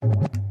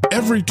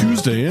Every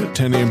Tuesday at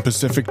 10 a.m.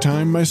 Pacific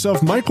Time,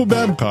 myself, Michael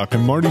Babcock,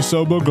 and Marty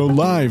Sobo go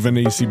live in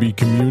ACB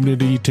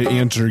Community to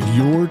answer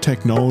your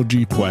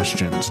technology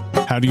questions.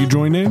 How do you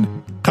join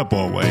in? Couple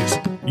of ways.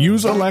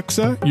 Use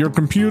Alexa, your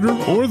computer,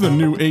 or the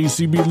new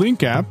ACB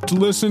Link app to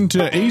listen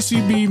to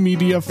ACB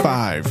Media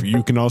 5.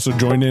 You can also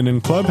join in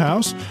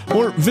Clubhouse,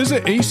 or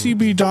visit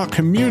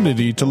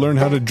acb.community to learn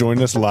how to join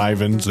us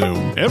live in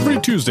Zoom. Every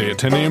Tuesday at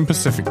 10 a.m.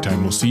 Pacific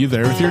Time. We'll see you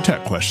there with your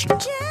tech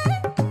questions.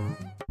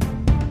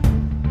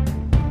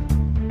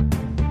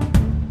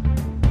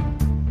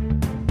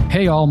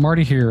 Hey all,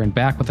 Marty here, and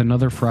back with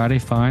another Friday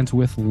Finds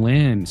with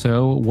Lynn.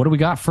 So what do we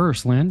got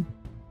first, Lynn?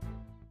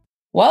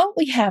 Well,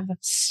 we have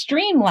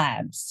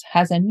Streamlabs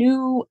has a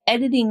new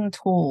editing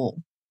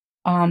tool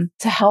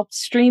to help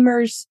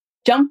streamers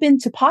jump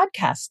into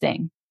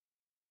podcasting.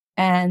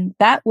 And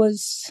that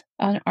was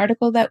an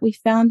article that we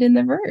found in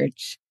The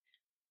Verge.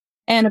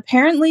 And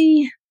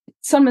apparently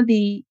some of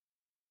the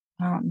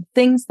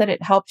things that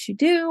it helps you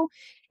do,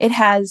 it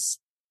has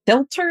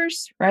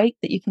filters, right?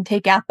 That you can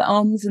take out the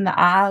ums and the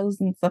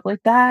ahs and stuff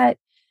like that.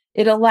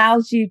 It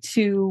allows you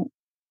to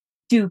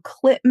do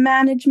clip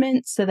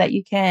management so that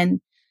you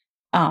can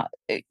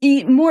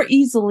more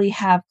easily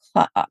have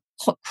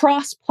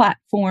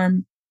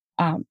cross-platform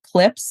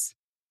clips.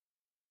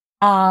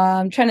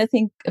 I'm trying to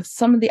think of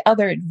some of the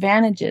other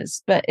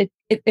advantages, but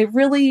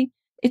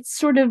it's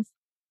sort of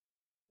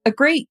a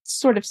great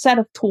sort of set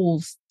of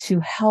tools to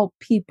help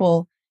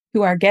people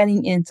who are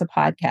getting into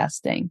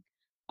podcasting.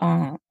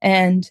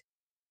 And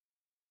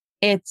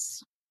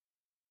it's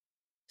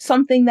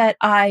something that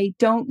I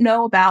don't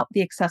know about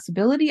the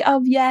accessibility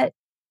of yet,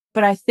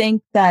 but I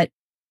think that,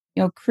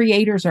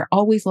 creators are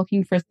always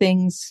looking for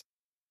things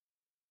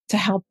to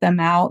help them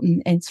out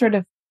and sort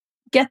of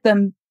get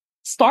them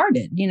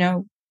started,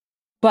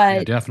 but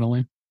yeah,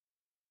 definitely.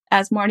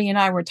 As Marty and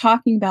I were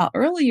talking about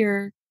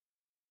earlier,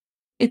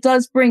 it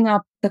does bring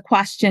up the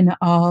question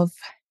of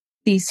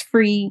these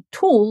free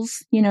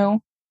tools,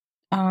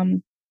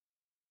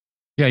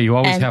 Yeah, you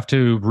always have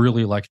to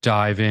really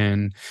dive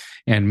in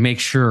and make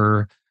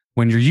sure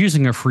when you're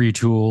using a free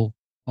tool,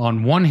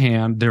 on one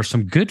hand, there's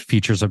some good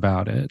features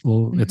about it.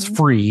 Well, It's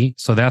free,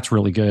 so that's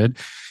really good.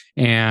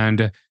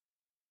 And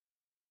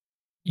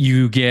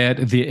you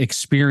get the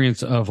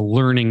experience of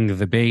learning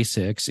the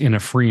basics in a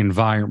free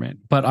environment.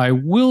 But I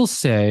will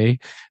say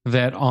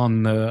that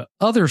on the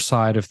other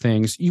side of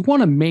things, you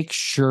want to make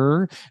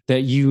sure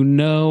that you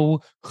know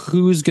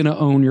who's going to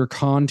own your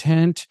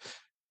content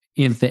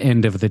at the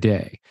end of the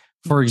day.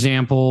 For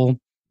example,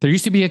 there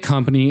used to be a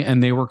company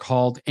and they were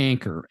called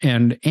Anchor.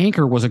 And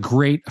Anchor was a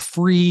great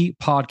free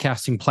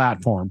podcasting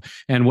platform.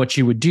 And what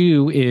you would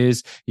do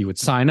is you would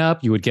sign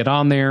up, you would get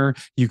on there,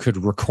 you could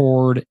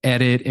record,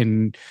 edit,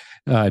 and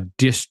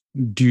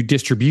do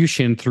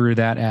distribution through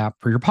that app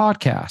for your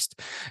podcast.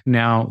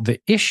 Now, the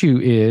issue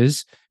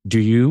is, do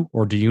you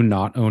or do you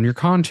not own your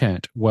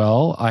content?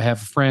 Well, I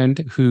have a friend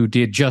who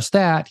did just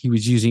that. He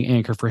was using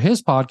Anchor for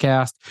his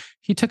podcast.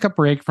 He took a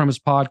break from his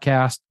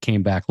podcast,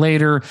 came back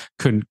later,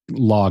 couldn't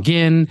log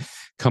in.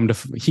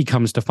 He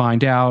comes to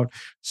find out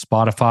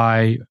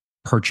Spotify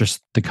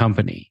purchased the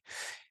company.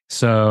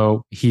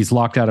 So he's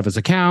locked out of his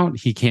account.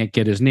 He can't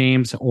get his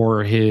names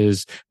or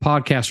his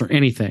podcast or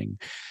anything.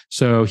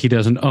 So he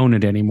doesn't own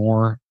it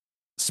anymore.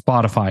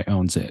 Spotify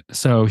owns it.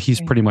 So he's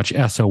pretty much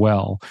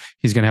SOL.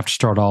 He's going to have to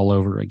start all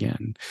over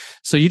again.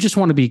 So you just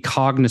want to be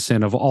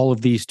cognizant of all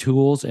of these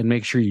tools and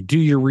make sure you do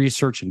your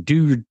research and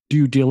do your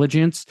due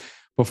diligence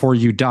before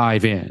you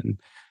dive in.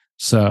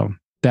 So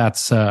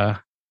that's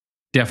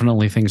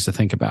definitely things to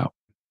think about.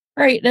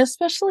 Right.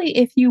 Especially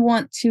if you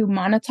want to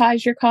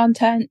monetize your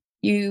content,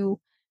 I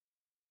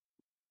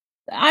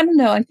don't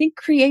know. I think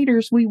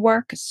creators, we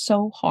work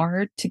so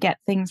hard to get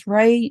things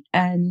right.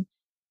 And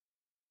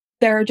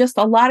there are just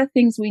a lot of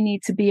things we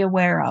need to be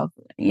aware of,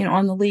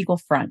 on the legal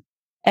front.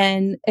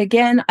 And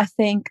again,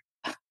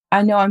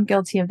 I know I'm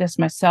guilty of this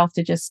myself,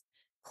 to just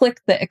click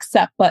the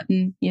accept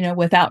button,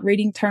 without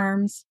reading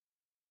terms.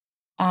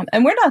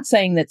 And we're not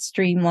saying that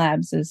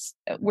Streamlabs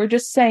we're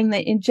just saying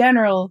that in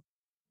general,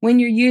 when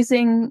you're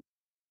using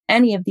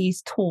any of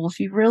these tools,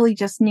 you really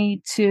just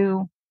need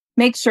to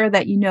make sure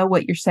that you know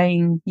what you're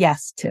saying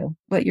yes to,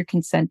 what you're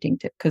consenting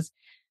to, because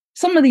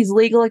some of these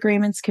legal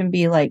agreements can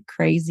be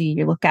crazy.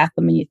 You look at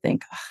them and you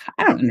think,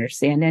 I don't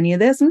understand any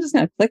of this. I'm just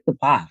going to click the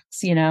box,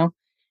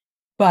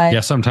 But yeah,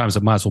 sometimes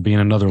it might as well be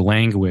in another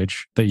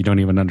language that you don't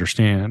even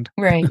understand.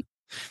 Right.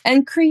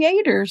 And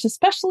creators,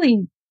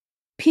 especially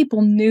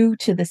people new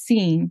to the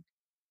scene,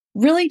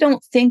 really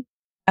don't think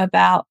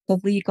about the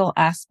legal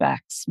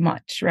aspects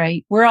much,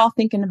 right? We're all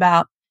thinking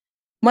about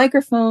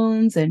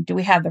microphones and do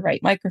we have the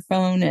right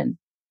microphone and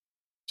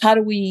how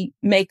do we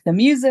make the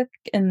music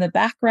and the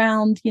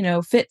background,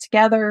 fit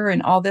together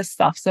and all this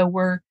stuff. So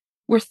we're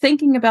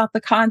thinking about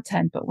the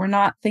content, but we're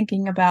not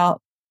thinking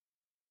about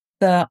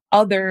the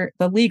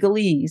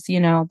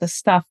legalese, the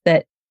stuff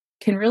that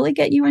can really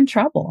get you in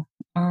trouble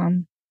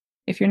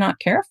if you're not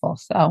careful.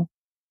 So,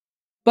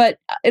 but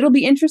it'll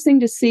be interesting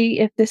to see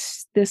if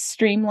this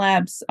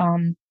Streamlabs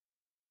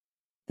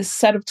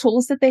set of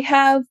tools that they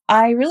have,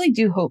 I really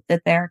do hope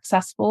that they're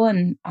accessible,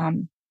 and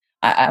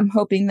I'm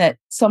hoping that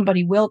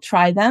somebody will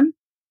try them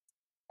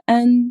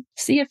and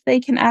see if they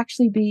can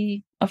actually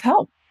be of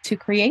help to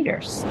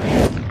creators.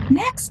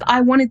 Next,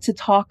 I wanted to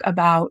talk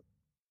about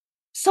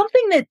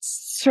something that's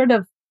sort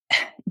of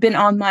been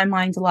on my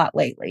mind a lot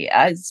lately.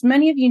 As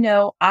many of you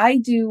know, I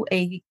do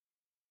a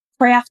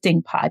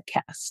crafting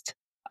podcast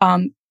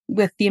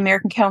with the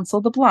American Council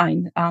of the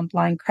Blind,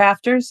 Blind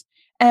Crafters.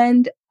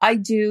 And I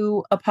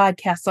do a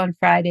podcast on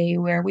Friday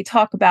where we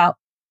talk about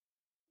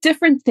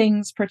different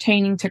things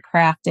pertaining to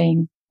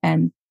crafting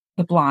and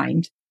the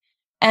blind.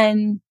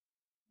 And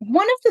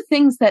one of the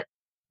things that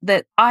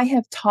I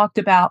have talked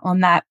about on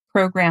that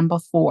program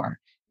before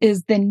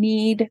is the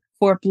need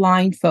for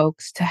blind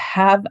folks to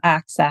have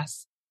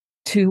access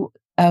to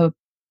a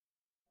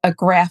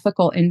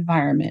graphical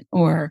environment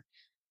or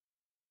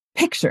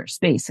pictures,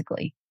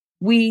 basically.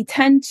 We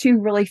tend to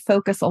really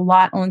focus a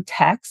lot on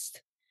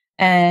text,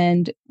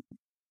 and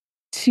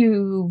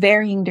to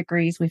varying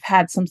degrees, we've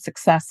had some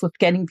success with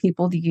getting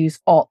people to use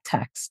alt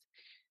text,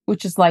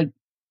 which is like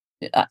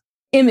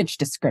image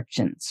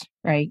descriptions,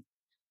 right?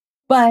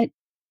 But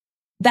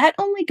that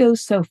only goes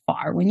so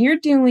far. When you're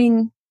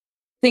doing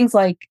things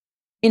like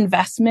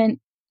investment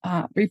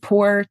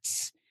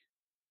reports,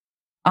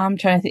 I'm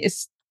trying to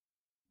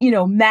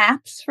think,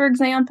 maps, for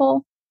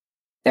example,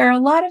 there are a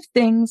lot of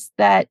things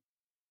that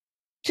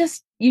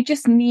you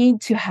just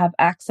need to have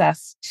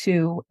access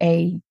to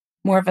a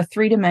more of a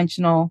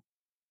three-dimensional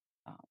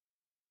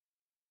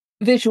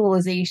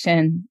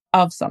visualization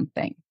of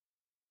something.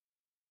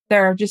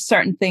 There are just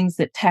certain things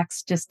that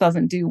text just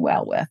doesn't do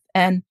well with.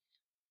 And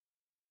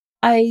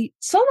I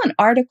saw an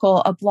article,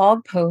 a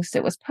blog post.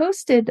 It was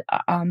posted,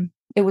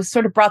 it was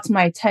sort of brought to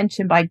my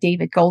attention by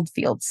David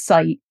Goldfield's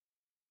site.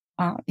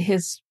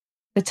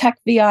 The Tech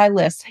VI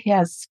list,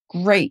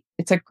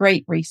 it's a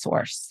great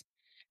resource.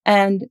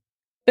 And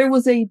there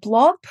was a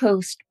blog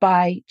post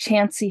by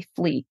Chancey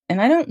Fleet.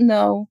 And I don't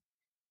know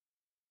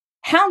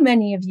how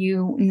many of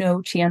you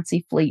know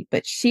Chancey Fleet,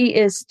 but she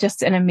is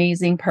just an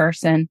amazing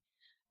person.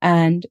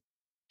 And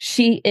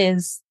she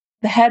is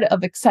the head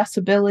of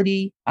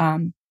accessibility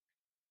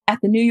at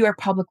the New York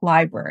Public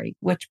Library,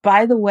 which,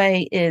 by the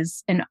way,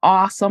 is an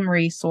awesome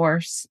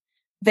resource.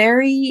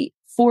 Very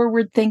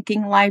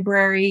forward-thinking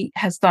library,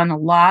 has done a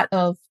lot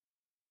of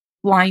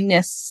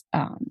blindness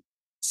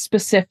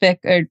specific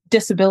or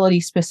disability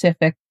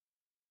specific,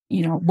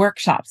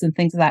 workshops and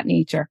things of that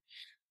nature.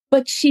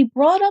 But she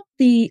brought up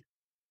the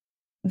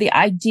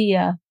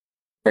idea,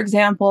 for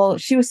example,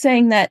 she was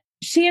saying that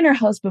she and her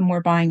husband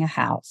were buying a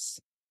house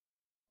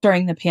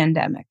during the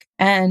pandemic,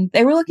 and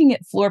they were looking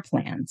at floor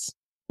plans.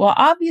 Well,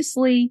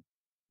 obviously,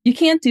 you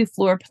can't do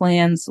floor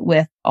plans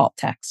with alt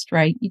text,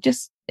 right?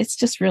 It's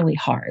just really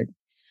hard.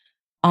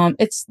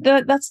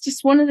 That's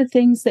just one of the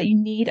things that you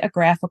need a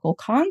graphical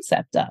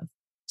concept of.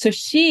 So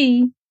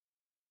she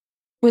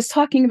was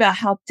talking about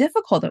how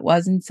difficult it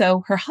was. And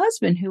so her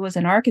husband, who was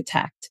an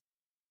architect,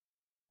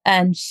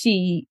 and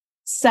she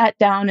sat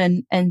down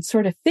and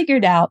sort of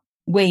figured out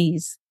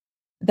ways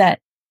that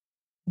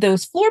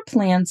those floor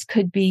plans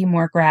could be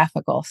more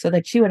graphical so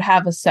that she would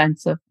have a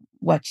sense of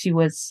what she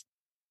was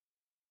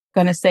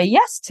going to say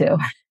yes to.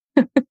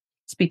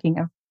 Speaking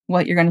of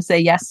what you're going to say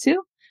yes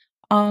to.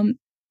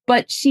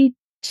 But she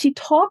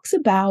talks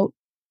about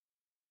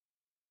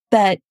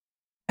that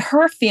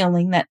her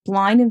feeling that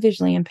blind and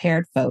visually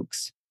impaired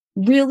folks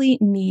really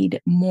need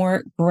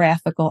more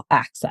graphical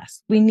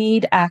access. We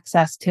need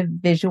access to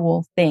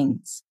visual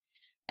things.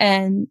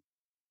 And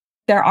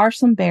there are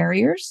some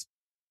barriers,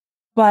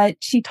 but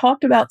she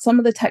talked about some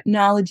of the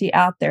technology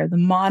out there, the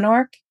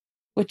Monarch,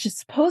 which is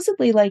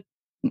supposedly, like,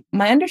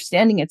 my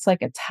understanding, it's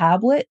like a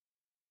tablet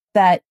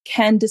that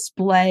can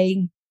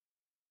display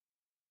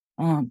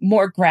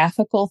more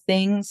graphical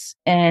things,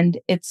 and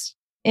it's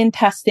in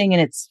testing,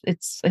 and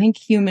it's I think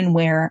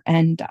HumanWare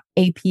and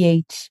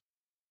APH,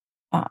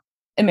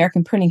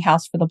 American Printing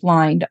House for the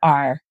Blind,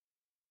 are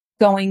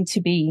going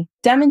to be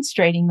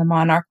demonstrating the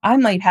Monarch. I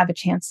might have a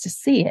chance to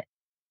see it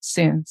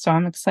soon, so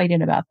I'm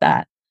excited about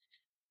that.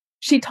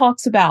 She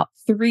talks about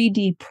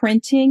 3D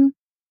printing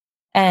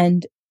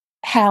and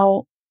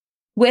how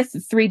with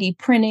 3D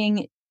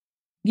printing,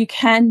 you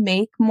can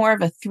make more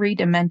of a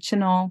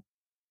three-dimensional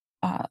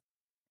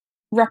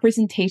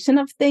representation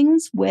of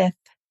things with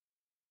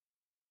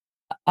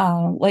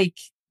like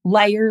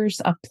layers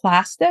of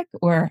plastic,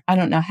 or I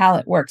don't know how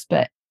it works,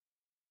 but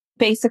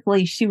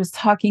basically she was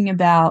talking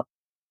about,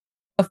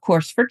 of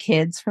course, for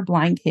kids, for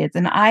blind kids.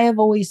 And I have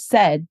always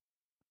said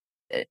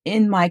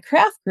in my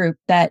craft group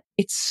that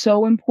it's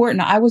so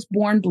important. I was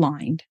born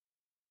blind,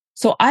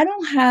 so I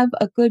don't have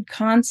a good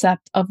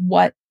concept of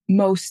what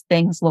most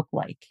things look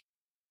like.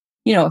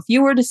 If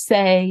you were to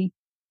say,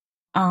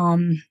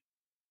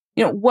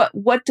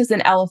 what does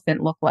an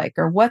elephant look like?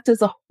 Or what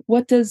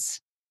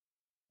does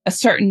a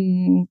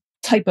certain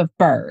type of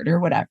bird or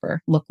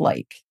whatever look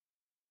like?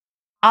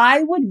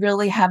 I would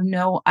really have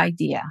no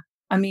idea.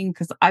 I mean,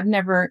 because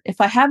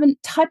if I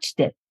haven't touched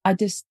it, I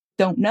just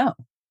don't know.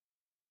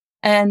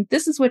 And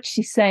this is what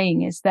she's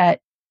saying, is that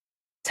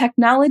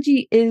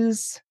technology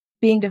is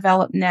being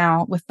developed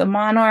now with the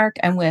Monarch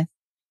and with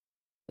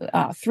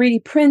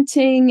 3D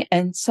printing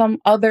and some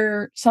of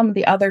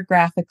the other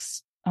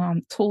graphics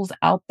tools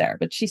out there.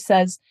 But she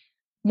says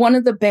one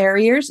of the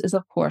barriers is,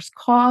 of course,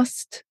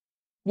 cost.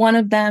 One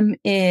of them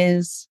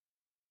is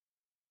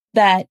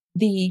that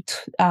the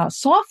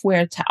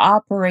software to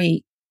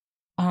operate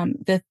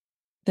the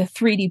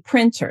 3D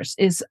printers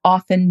is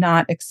often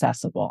not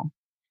accessible.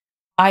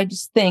 I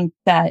just think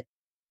that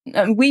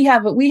we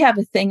have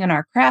a thing in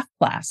our craft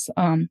class,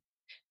 or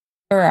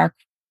our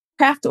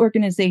craft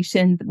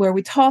organization, where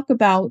we talk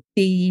about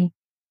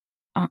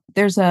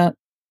there's a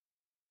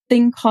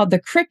thing called the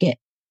Cricut.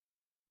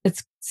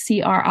 It's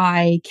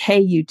CRIKUT,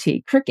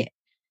 Cricut.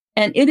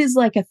 And it is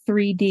like a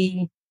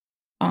 3D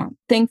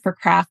thing for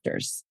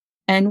crafters.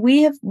 And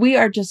we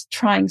are just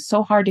trying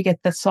so hard to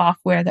get the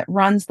software that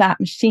runs that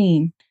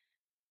machine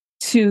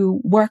to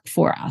work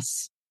for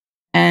us.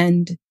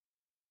 And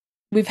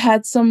we've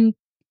had some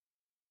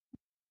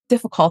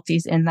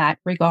difficulties in that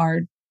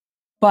regard.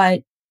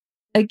 But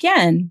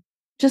again,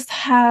 just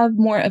have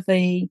more of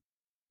a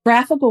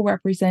graphical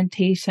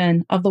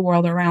representation of the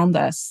world around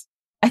us,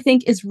 I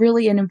think, is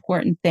really an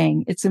important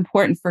thing. It's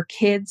important for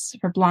kids,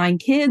 for blind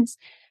kids,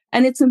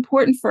 and it's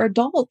important for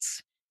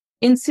adults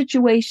in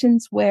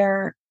situations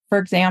where, for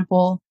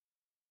example,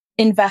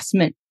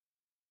 investment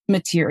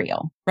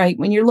material, right?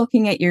 When you're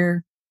looking at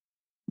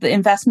the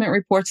investment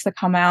reports that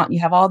come out, you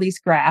have all these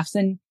graphs,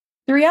 and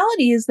the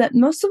reality is that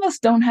most of us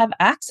don't have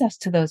access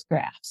to those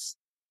graphs.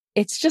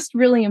 It's just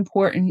really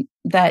important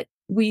that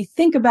we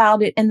think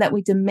about it and that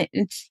we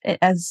demand,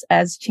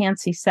 as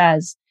Chancey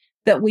says,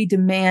 that we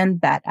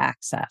demand that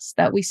access,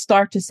 that we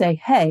start to say,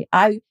 hey,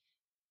 I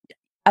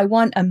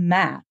want a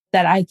map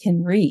that I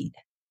can read.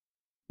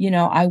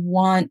 I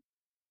want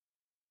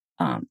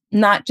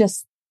not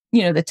just,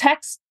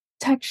 the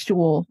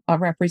textual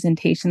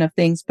representation of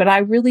things, but I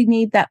really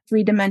need that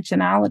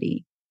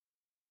three-dimensionality.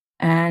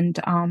 And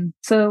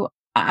so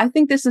I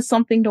think this is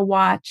something to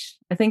watch.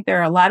 I think there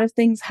are a lot of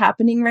things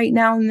happening right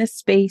now in this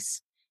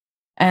space,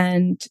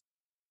 and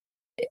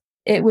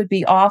it would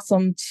be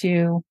awesome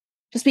to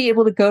just be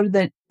able to go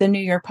to the New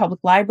York Public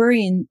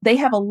Library, and they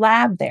have a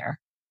lab there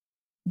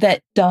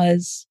that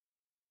does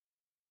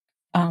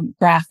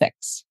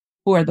graphics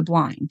for the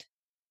blind.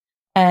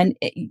 And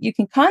you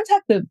can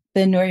contact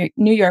the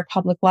New York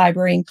Public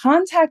Library and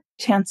contact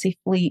Chancey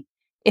Fleet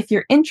if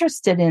you're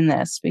interested in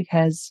this,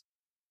 because,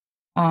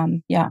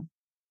 yeah.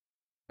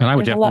 And I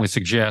would definitely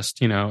suggest,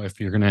 if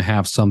you're going to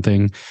have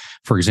something,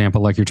 for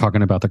example, like you're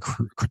talking about the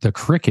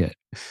Cricut,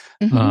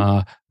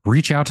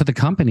 reach out to the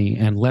company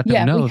and let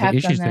them know the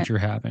issues that you're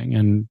having,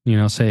 and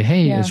say,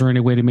 hey, is there any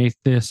way to make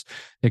this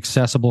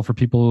accessible for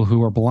people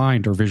who are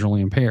blind or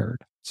visually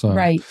impaired? So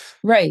right.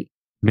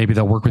 Maybe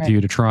they'll work with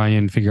you to try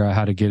and figure out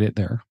how to get it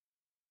there.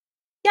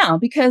 Yeah,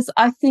 because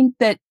I think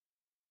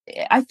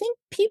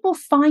people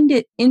find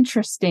it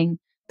interesting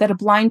that a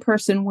blind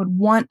person would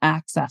want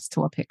access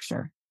to a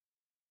picture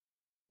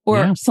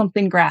or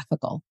something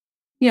graphical.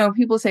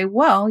 People say,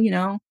 well,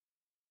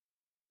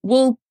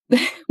 we'll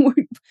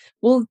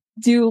we'll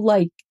do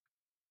like,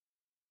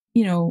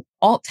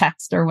 alt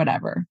text or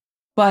whatever.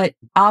 But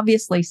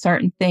obviously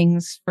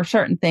for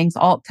certain things,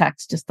 alt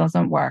text just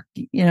doesn't work.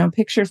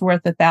 Picture's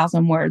worth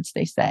 1,000 words,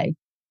 they say.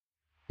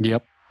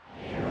 Yep.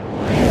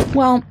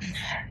 Well,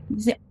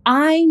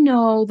 I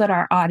know that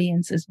our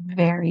audience is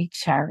very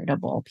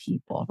charitable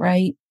people,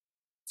 right?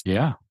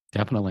 Yeah,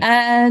 definitely.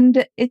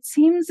 And it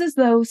seems as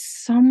though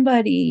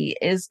somebody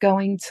is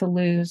going to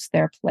lose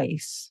their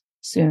place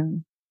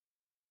soon.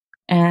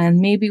 And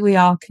maybe we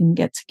all can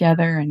get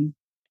together and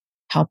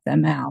help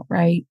them out,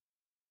 right?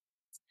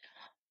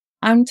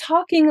 I'm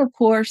talking, of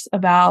course,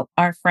 about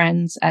our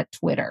friends at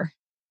Twitter.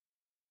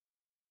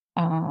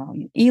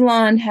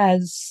 Elon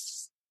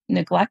has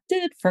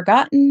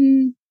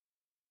forgotten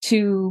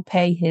to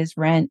pay his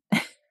rent,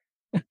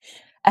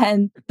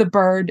 and the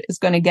bird is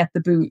going to get the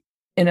boot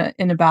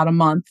in about a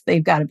month.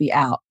 They've got to be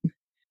out.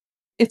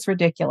 It's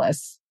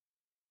ridiculous.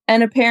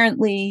 And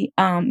apparently,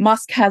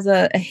 Musk has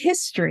a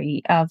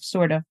history of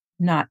sort of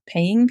not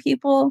paying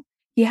people.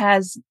 He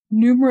has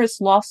numerous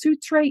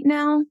lawsuits right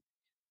now.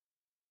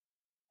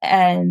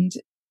 And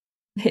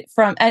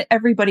from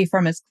everybody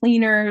from his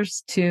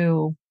cleaners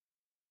to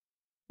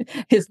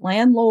his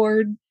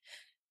landlord.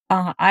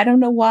 I don't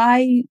know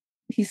why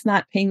he's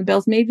not paying the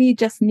bills. Maybe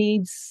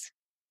he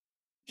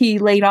he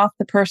laid off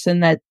the person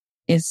that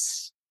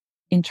is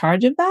in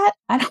charge of that.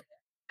 I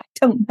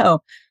don't know.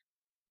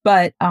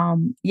 But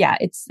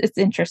it's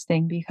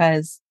interesting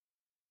because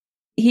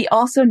he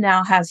also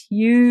now has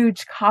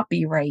huge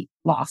copyright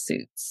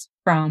lawsuits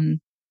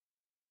from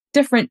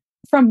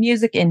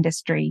music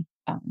industry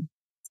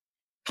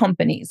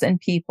companies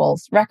and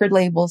people's record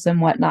labels and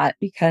whatnot,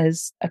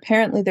 because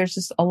apparently there's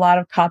just a lot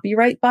of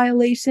copyright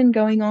violation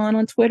going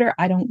on Twitter.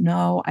 I don't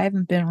know. I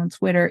haven't been on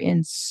Twitter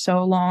in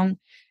so long,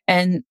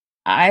 and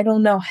I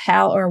don't know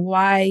how or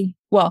why.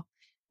 Well,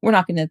 we're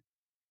not going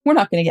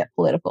to get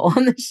political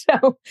on the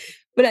show,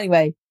 but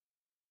anyway,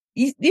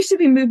 you should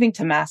be moving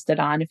to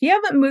Mastodon. If you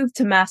haven't moved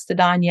to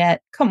Mastodon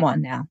yet, come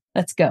on now.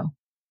 Let's go.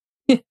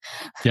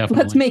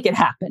 Let's make it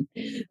happen.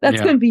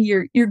 That's going to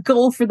be your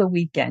goal for the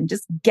weekend.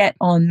 Just get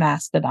on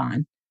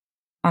Mastodon.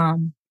 I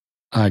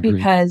agree.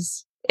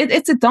 Because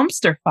it's a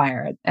dumpster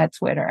fire at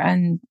Twitter.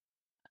 And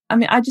I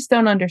mean, I just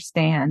don't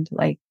understand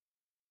like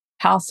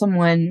how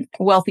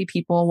wealthy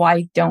people,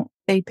 why don't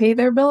they pay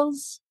their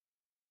bills?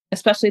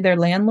 Especially their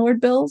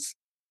landlord bills.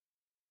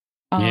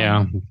 So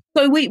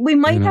we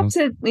might have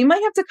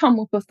to come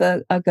up with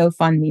a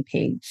GoFundMe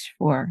page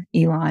for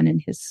Elon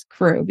and his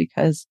crew,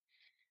 because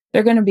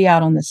they're going to be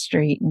out on the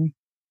street, and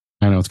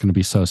I know it's going to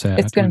be so sad.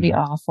 It's going to be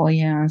awful.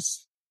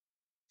 Yes.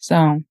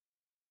 So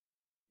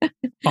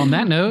on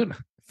that note,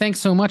 thanks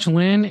so much,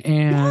 Lynn.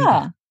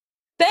 And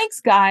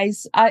thanks,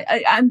 guys.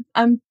 I'm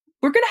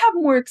we're going to have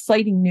more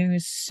exciting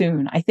news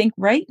soon. I think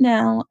right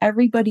now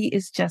everybody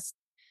is just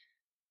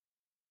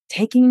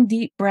taking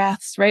deep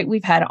breaths, right?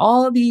 We've had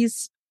all of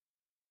these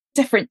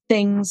different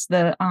things,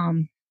 the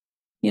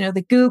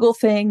Google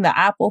thing, the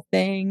Apple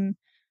thing,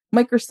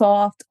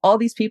 Microsoft, all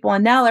these people.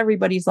 And now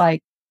everybody's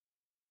like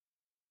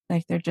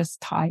they're just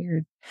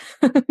tired.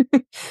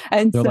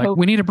 And they're like,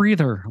 we need a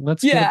breather.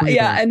 Let's get a breather.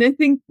 Yeah. And I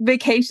think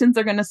vacations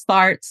are going to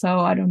start. So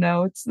I don't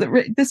know.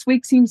 This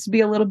week seems to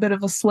be a little bit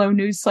of a slow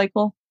news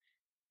cycle,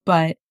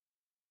 but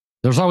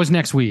there's always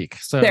next week.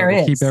 So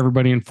we'll keep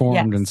everybody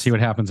informed and see what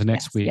happens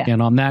next week. Yes.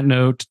 And on that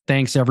note,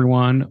 thanks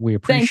everyone. We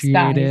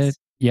appreciate it.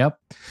 Yep.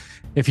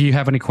 If you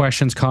have any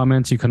questions,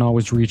 comments, you can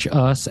always reach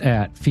us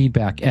at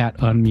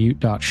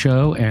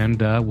feedback@unmute.show,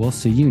 and we'll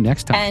see you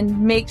next time.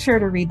 And make sure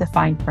to read the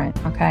fine print,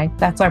 okay?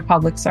 That's our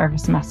public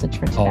service message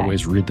for today.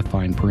 Always read the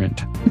fine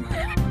print.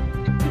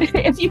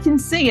 If you can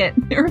see it,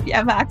 or if you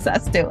have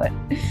access to it.